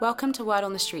Welcome to Word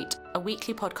on the Street, a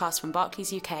weekly podcast from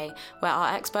Barclays UK, where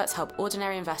our experts help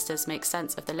ordinary investors make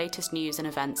sense of the latest news and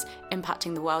events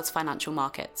impacting the world's financial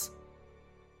markets.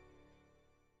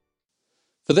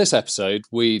 For this episode,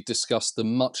 we discuss the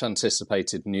much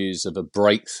anticipated news of a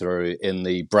breakthrough in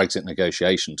the Brexit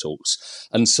negotiation talks.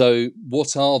 And so,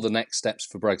 what are the next steps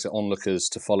for Brexit onlookers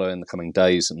to follow in the coming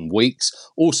days and weeks?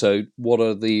 Also, what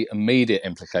are the immediate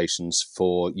implications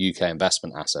for UK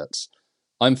investment assets?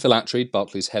 I'm Phil Attreed,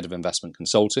 Barclays Head of Investment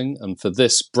Consulting, and for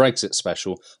this Brexit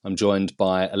special, I'm joined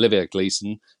by Olivia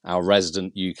Gleeson, our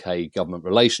resident UK government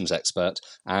relations expert,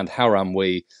 and Howran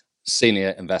Wee,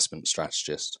 Senior Investment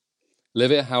Strategist.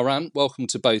 Olivia, Howran, welcome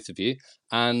to both of you.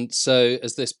 And so,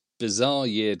 as this bizarre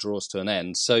year draws to an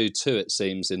end, so too it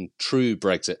seems in true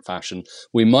Brexit fashion,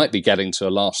 we might be getting to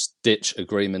a last-ditch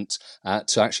agreement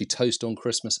to actually toast on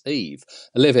Christmas Eve.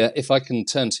 Olivia, if I can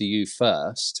turn to you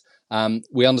first.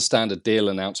 We understand a deal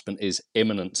announcement is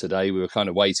imminent today. We were kind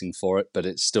of waiting for it, but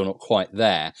it's still not quite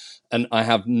there. And I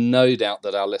have no doubt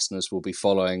that our listeners will be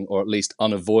following, or at least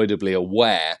unavoidably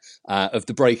aware, of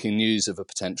the breaking news of a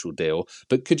potential deal.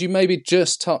 But could you maybe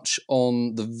just touch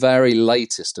on the very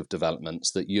latest of developments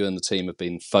that you and the team have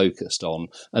been focused on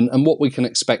and what we can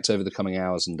expect over the coming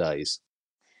hours and days?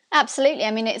 Absolutely.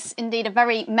 I mean, it's indeed a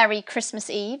very merry Christmas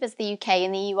Eve, as the UK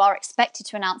and the EU are expected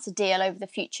to announce a deal over the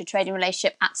future trading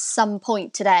relationship at some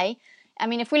point today. I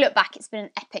mean, if we look back, it's been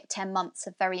an epic 10 months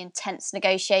of very intense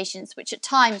negotiations, which at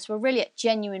times were really at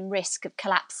genuine risk of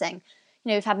collapsing. You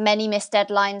know, we've had many missed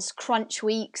deadlines, crunch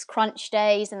weeks, crunch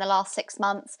days in the last 6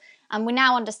 months. And we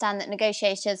now understand that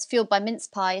negotiators, fueled by mince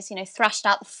pies, thrashed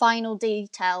out the final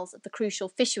details of the crucial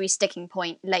fishery sticking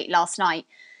point late last night.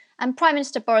 And Prime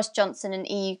Minister Boris Johnson and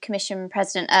EU Commission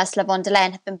President Ursula von der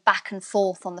Leyen have been back and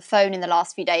forth on the phone in the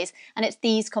last few days, and it's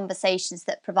these conversations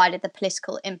that provided the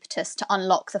political impetus to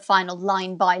unlock the final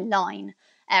line-by-line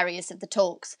areas of the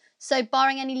talks. So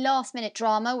barring any last-minute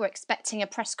drama, we're expecting a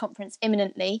press conference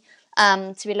imminently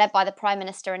to be led by the Prime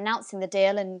Minister announcing the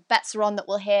deal, and bets are on that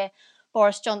we'll hear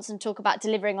Boris Johnson talk about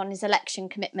delivering on his election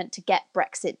commitment to get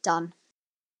Brexit done.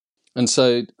 And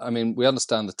so, I mean, we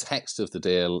understand the text of the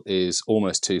deal is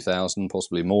almost 2,000,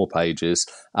 possibly more pages.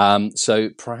 So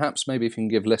perhaps maybe if you can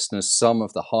give listeners some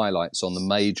of the highlights on the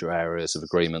major areas of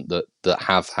agreement that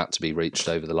have had to be reached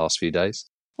over the last few days.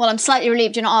 Well, I'm slightly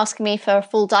relieved you're not asking me for a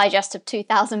full digest of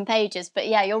 2,000 pages. But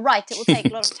yeah, you're right. It will take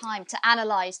a lot of time to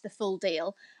analyse the full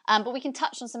deal. But we can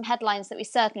touch on some headlines that we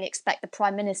certainly expect the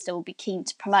Prime Minister will be keen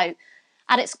to promote.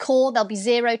 At its core, there'll be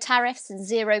zero tariffs and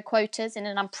zero quotas in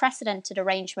an unprecedented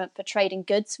arrangement for trading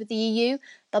goods with the EU.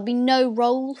 There'll be no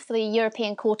role for the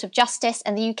European Court of Justice,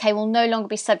 and the UK will no longer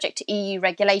be subject to EU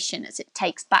regulation as it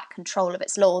takes back control of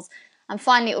its laws. And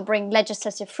finally, it will bring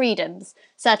legislative freedoms,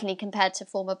 certainly compared to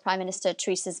former Prime Minister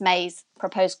Theresa May's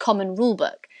proposed common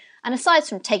rulebook. And aside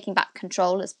from taking back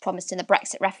control, as promised in the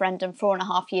Brexit referendum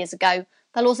 4.5 years ago,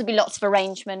 there'll also be lots of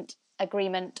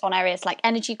agreement on areas like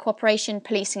energy cooperation,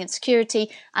 policing and security,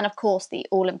 and of course the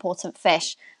all-important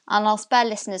fish. And I'll spare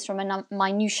listeners from a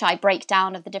minutiae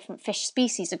breakdown of the different fish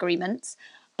species agreements,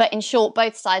 but in short,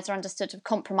 both sides are understood to have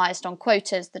compromised on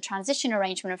quotas, the transition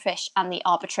arrangement of fish, and the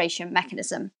arbitration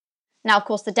mechanism. Now, of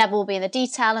course, the devil will be in the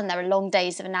detail, and there are long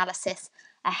days of analysis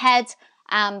ahead,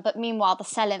 but meanwhile, the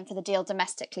sell-in for the deal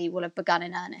domestically will have begun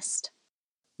in earnest.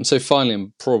 And so finally,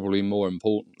 and probably more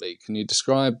importantly, can you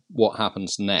describe what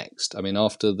happens next? I mean,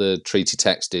 after the treaty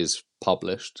text is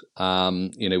published,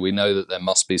 we know that there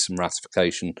must be some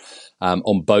ratification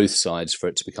on both sides for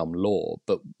it to become law.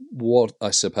 But what, I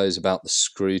suppose, about the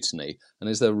scrutiny? And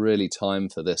is there really time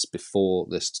for this before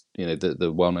this,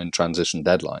 the well-known transition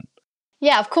deadline?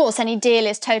 Yeah, of course, any deal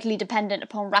is totally dependent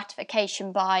upon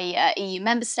ratification by EU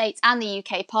member states and the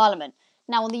UK Parliament.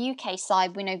 Now, on the UK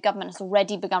side, we know government has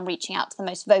already begun reaching out to the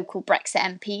most vocal Brexit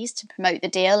MPs to promote the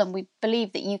deal, and we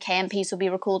believe that UK MPs will be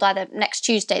recalled either next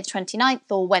Tuesday the 29th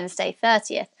or Wednesday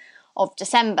 30th of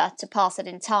December to pass it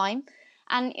in time.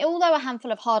 And although a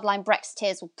handful of hardline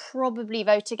Brexiteers will probably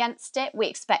vote against it, we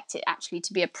expect it actually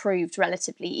to be approved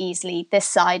relatively easily this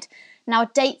side. Now,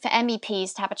 a date for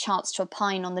MEPs to have a chance to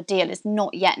opine on the deal is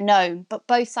not yet known, but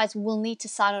both sides will need to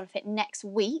sign on it next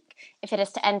week if it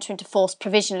is to enter into force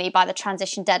provisionally by the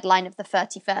transition deadline of the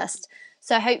 31st.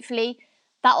 So hopefully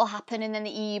that will happen, and then the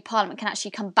EU Parliament can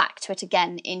actually come back to it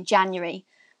again in January.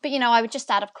 But, I would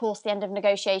just add, of course, the end of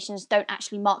negotiations don't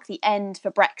actually mark the end for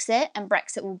Brexit, and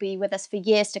Brexit will be with us for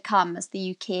years to come as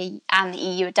the UK and the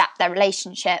EU adapt their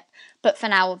relationship. But for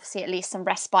now, obviously, at least some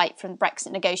respite from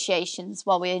Brexit negotiations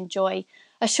while we enjoy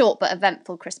a short but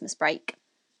eventful Christmas break.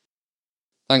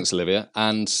 Thanks, Olivia.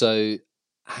 And so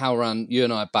Howran, you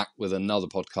and I are back with another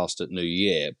podcast at New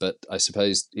Year, but I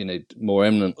suppose, more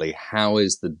imminently, how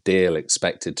is the deal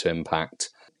expected to impact,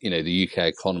 the UK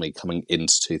economy coming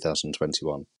into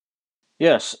 2021?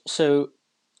 Yes, so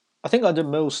I think under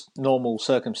most normal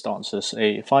circumstances,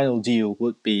 a final deal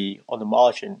would be, on the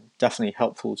margin, definitely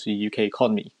helpful to the UK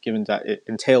economy, given that it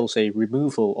entails a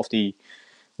removal of the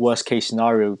worst case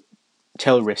scenario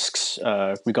tail risks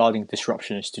regarding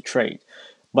disruptions to trade.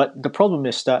 But the problem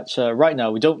is that right now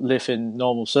we don't live in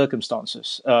normal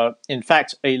circumstances. In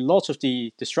fact, a lot of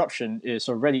the disruption is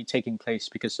already taking place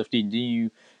because of the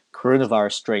new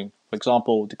coronavirus strain. For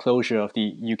example, the closure of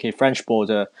the UK-French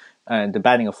border and the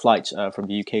banning of flights from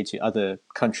the UK to other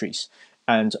countries.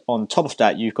 And on top of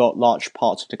that, you've got large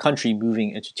parts of the country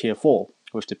moving into Tier 4,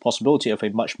 with the possibility of a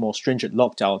much more stringent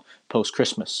lockdown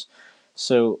post-Christmas.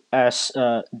 So as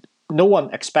no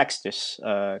one expects this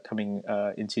coming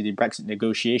into the Brexit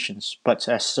negotiations, but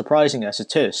as surprising as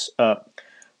it is,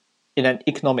 in an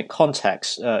economic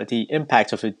context, the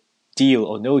impact of a deal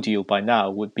or no deal by now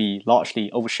would be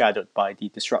largely overshadowed by the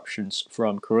disruptions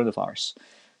from coronavirus.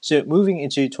 So moving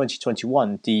into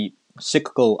 2021, the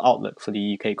cyclical outlook for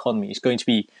the UK economy is going to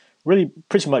be really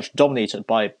pretty much dominated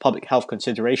by public health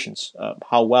considerations,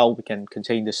 how well we can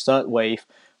contain this third wave,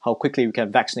 how quickly we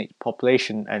can vaccinate the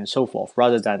population, and so forth,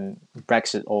 rather than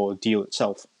Brexit or deal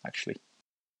itself, actually.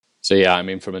 So, yeah,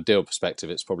 from a deal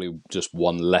perspective, it's probably just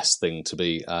one less thing to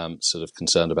be sort of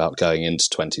concerned about going into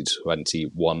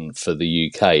 2021 for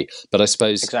the UK. But I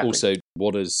suppose also,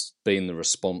 what has been the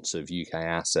response of UK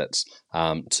assets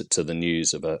to the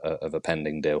news of a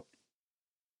pending deal?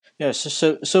 Yeah,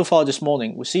 so far this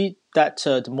morning, we see that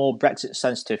the more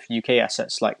Brexit-sensitive UK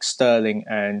assets like sterling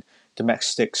and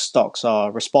domestic stocks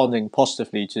are responding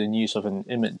positively to the news of an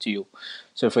imminent deal.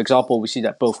 So, for example, we see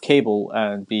that both cable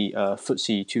and the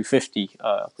FTSE 250,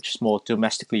 which is more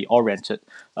domestically oriented,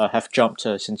 have jumped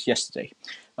since yesterday.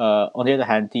 On the other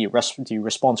hand, the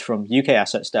response from UK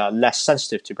assets that are less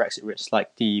sensitive to Brexit risks,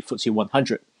 like the FTSE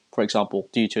 100, for example,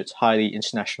 due to its highly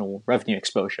international revenue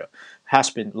exposure, has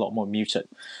been a lot more muted.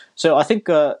 So I think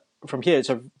from here, it's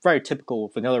a very typical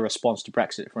vanilla response to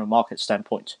Brexit from a market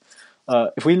standpoint.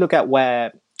 If we look at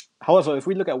where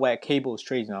cable is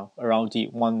trading now, around the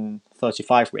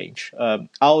 135 range,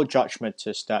 our judgment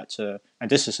is that, and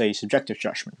this is a subjective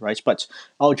judgment, right? But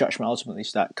our judgment ultimately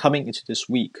is that coming into this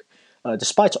week,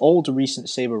 despite all the recent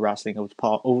saber rattling over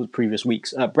the previous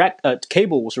weeks,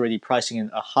 cable was already pricing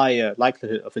in a higher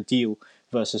likelihood of a deal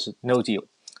versus no deal.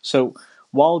 So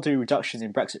while the reduction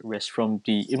in Brexit risk from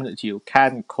the imminent deal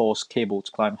can cause cable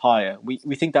to climb higher, we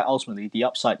think that ultimately the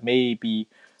upside may be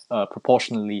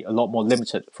proportionally a lot more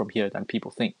limited from here than people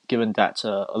think, given that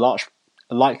a large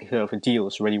likelihood of a deal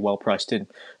is already well priced in.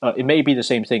 It may be the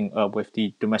same thing with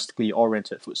the domestically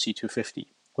oriented FTSE 250,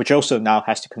 which also now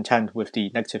has to contend with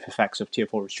the negative effects of Tier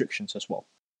 4 restrictions as well.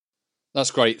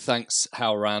 That's great. Thanks,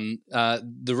 Howran.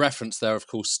 The reference there, of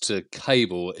course, to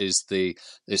cable is the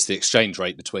exchange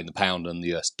rate between the pound and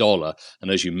the US dollar. And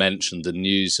as you mentioned, the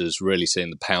news has really seen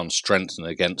the pound strengthen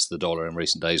against the dollar in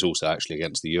recent days, also actually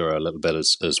against the euro a little bit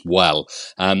as well.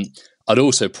 I'd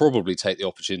also probably take the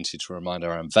opportunity to remind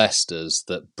our investors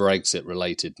that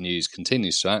Brexit-related news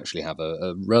continues to actually have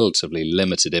a relatively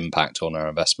limited impact on our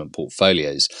investment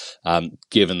portfolios,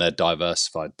 given their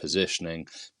diversified positioning,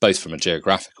 both from a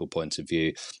geographical point of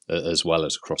view as well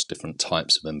as across different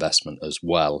types of investment as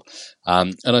well.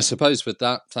 And I suppose with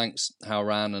that, thanks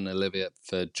Howran and Olivia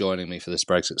for joining me for this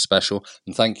Brexit special,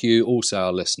 and thank you also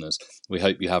our listeners. We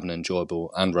hope you have an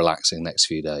enjoyable and relaxing next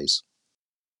few days.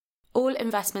 All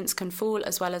investments can fall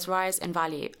as well as rise in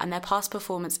value, and their past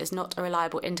performance is not a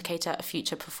reliable indicator of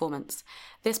future performance.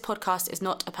 This podcast is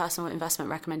not a personal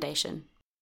investment recommendation.